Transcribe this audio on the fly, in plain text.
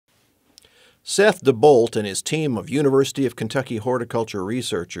Seth DeBolt and his team of University of Kentucky horticulture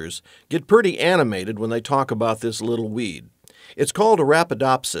researchers get pretty animated when they talk about this little weed. It's called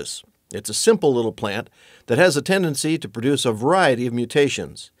Arabidopsis. It's a simple little plant that has a tendency to produce a variety of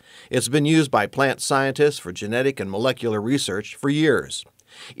mutations. It's been used by plant scientists for genetic and molecular research for years.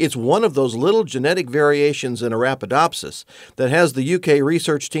 It's one of those little genetic variations in Arabidopsis that has the UK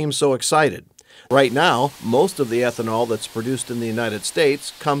research team so excited. Right now, most of the ethanol that's produced in the United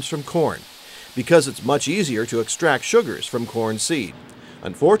States comes from corn, because it's much easier to extract sugars from corn seed.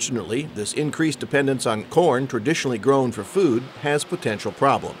 Unfortunately, this increased dependence on corn traditionally grown for food has potential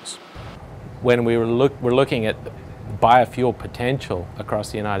problems. When we're looking at biofuel potential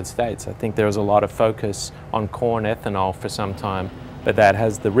across the United States, I think there was a lot of focus on corn ethanol for some time, but that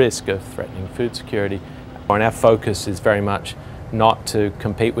has the risk of threatening food security. And our focus is very much not to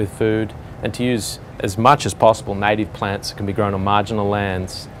compete with food and to use as much as possible native plants that can be grown on marginal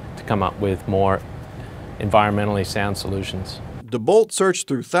lands to come up with more environmentally sound solutions. DeBolt searched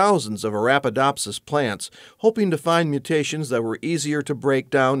through thousands of Arabidopsis plants, hoping to find mutations that were easier to break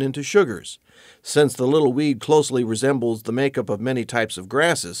down into sugars. Since the little weed closely resembles the makeup of many types of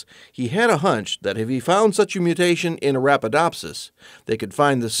grasses, he had a hunch that if he found such a mutation in Arabidopsis, they could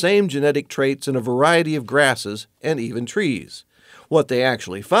find the same genetic traits in a variety of grasses and even trees. What they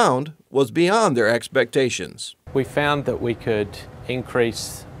actually found was beyond their expectations. We found that we could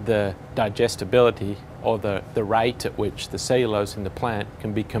increase the digestibility, or the rate at which the cellulose in the plant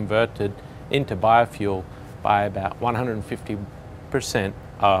can be converted into biofuel, by about 150%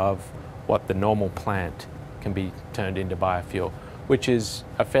 of what the normal plant can be turned into biofuel, which is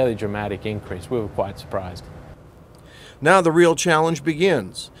a fairly dramatic increase. We were quite surprised. Now the real challenge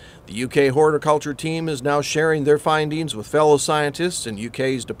begins. The UK horticulture team is now sharing their findings with fellow scientists in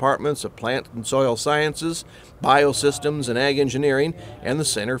UK's Departments of Plant and Soil Sciences, Biosystems and Ag Engineering, and the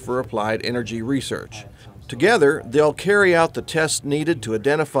Center for Applied Energy Research. Together, they'll carry out the tests needed to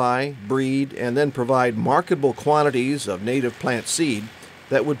identify, breed, and then provide marketable quantities of native plant seed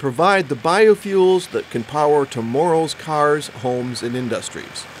that would provide the biofuels that can power tomorrow's cars, homes, and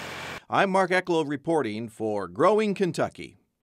industries. I'm Mark Ecklow reporting for Growing Kentucky.